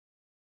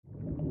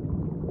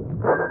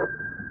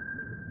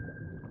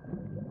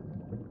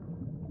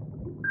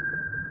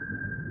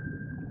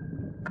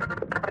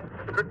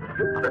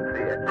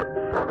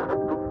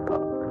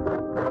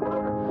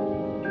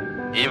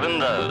Even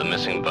though the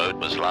missing boat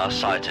was last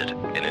sighted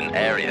in an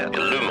area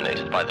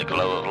illuminated by the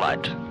glow of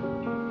light,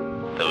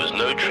 there was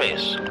no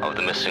trace of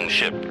the missing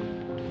ship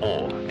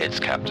or its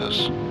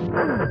captors.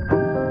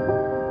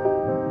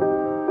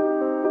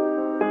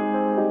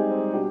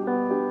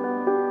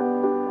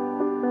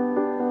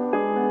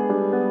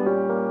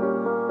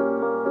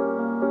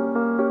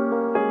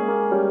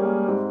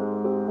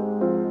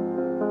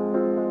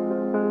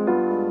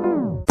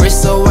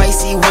 Wrist so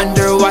icy,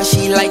 wonder why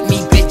she like me,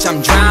 bitch,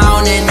 I'm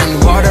drowning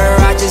in water.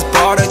 I just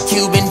bought a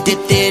cube and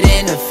dipped it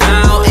in a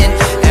fountain.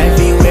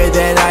 Everywhere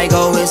that I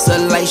go, it's a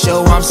light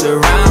show, I'm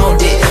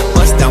surrounded.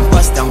 Bust down,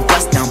 bust down,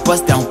 bust down,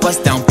 bust down,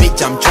 bust down,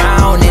 bitch, I'm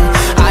drowning.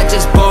 I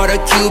just bought a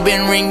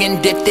Cuban ring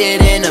and dipped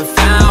it in a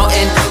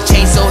fountain.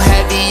 Chain so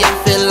heavy, I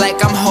feel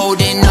like I'm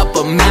holding up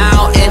a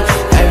mountain.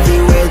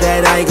 Everywhere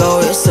that I go,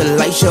 it's a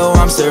light show,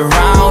 I'm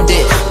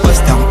surrounded.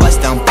 Bust down,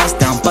 bust down, bust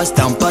down, bust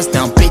down, bust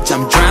down, bitch,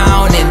 I'm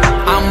drowning.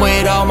 I'm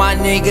with all my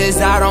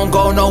niggas, I don't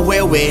go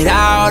nowhere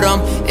without them.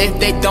 If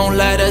they don't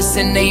let us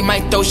in, they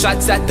might throw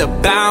shots at the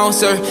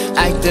bouncer.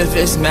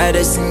 Activist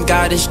medicine,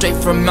 got it straight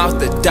from out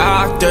the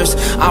doctors.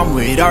 I'm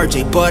with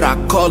RJ, but I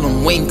call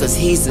him Wayne cause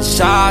he's a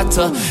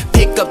shotter.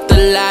 Pick up the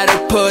ladder,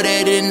 put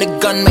it in the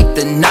gun, make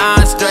the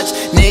nine stretch.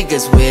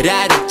 Niggas with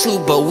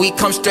attitude, but we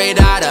come straight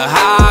out of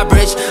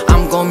Highbridge.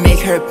 I'm gon' make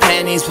her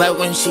panties wet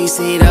when she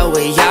see the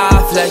way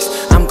I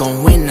flex. I'm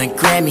gon' win a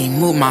Grammy,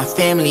 move my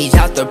family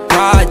out the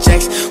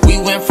projects. We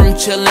went from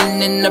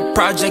chillin' in the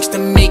projects to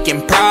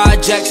making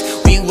projects.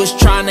 We was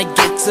tryna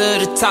get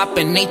to the top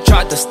and they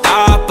tried to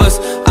stop us.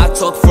 I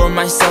talk for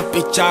myself,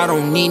 bitch, I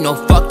don't need no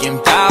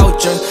fucking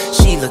voucher.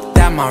 She looked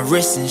at my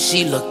wrist and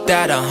she looked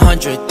at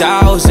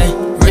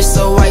 100,000. Wrist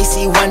so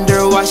icy,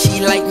 wonder why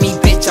she like me,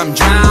 bitch, I'm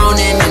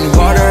drowning in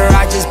water.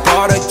 I just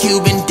bought a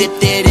cube and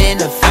dipped it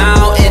in a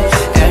fountain.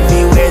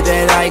 Everywhere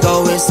that I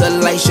go, it's a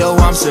light show,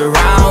 I'm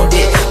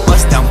surrounded.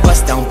 Bust down,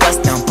 bust down,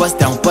 bust down, bust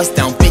down, bust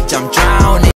down,